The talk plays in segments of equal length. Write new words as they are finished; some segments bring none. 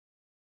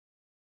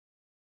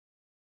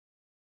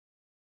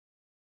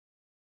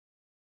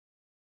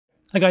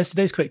Hi guys,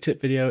 today's quick tip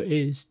video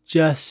is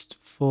just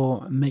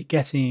for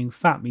getting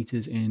fat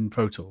meters in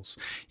Pro Tools.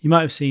 You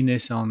might have seen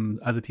this on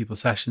other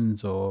people's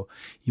sessions, or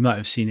you might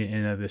have seen it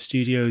in other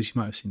studios. You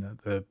might have seen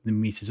that the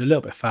meters are a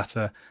little bit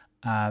fatter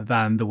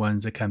than the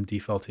ones that come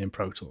default in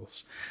Pro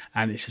Tools.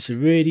 And it's just a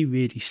really,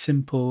 really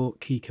simple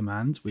key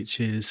command, which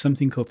is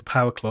something called the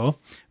power claw,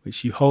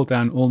 which you hold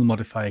down all the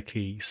modifier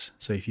keys.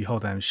 So if you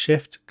hold down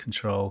Shift,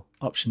 Control,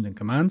 Option and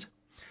Command,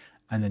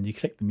 and then you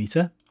click the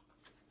meter,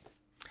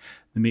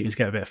 the meters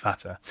get a bit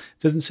fatter. It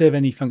doesn't serve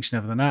any function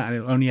other than that, and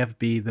it'll only ever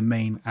be the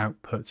main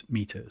output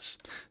meters.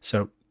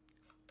 So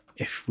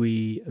if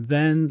we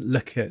then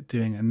look at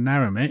doing a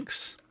narrow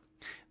mix,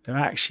 they're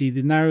actually,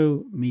 the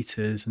narrow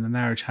meters and the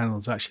narrow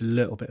channels are actually a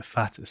little bit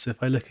fatter. So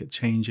if I look at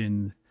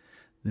changing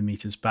the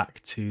meters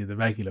back to the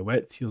regular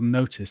width, you'll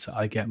notice that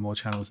I get more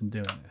channels in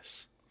doing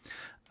this.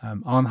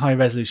 On high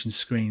resolution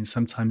screens,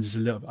 sometimes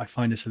I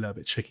find it's a little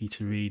bit tricky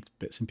to read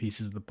bits and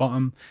pieces at the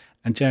bottom,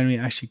 and generally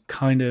actually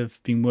kind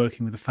of been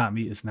working with the fat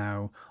meters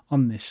now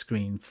on this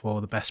screen for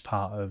the best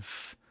part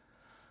of,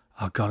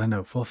 oh god, I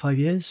know, 4 or 5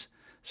 years.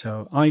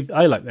 So I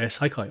like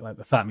this. I quite like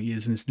the fat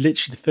meters, and it's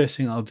literally the first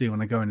thing I'll do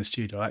when I go in the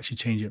studio. I'll actually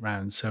change it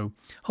around. So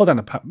hold down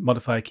the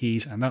modifier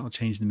keys and that will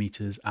change the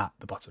meters at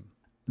the bottom.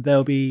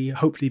 There'll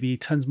hopefully be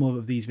tons more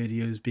of these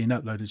videos being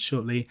uploaded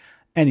shortly.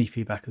 Any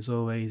feedback, as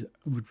always, I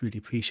would really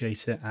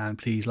appreciate it, and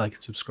please like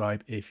and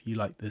subscribe if you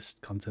like this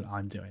content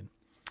I'm doing.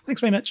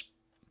 Thanks very much.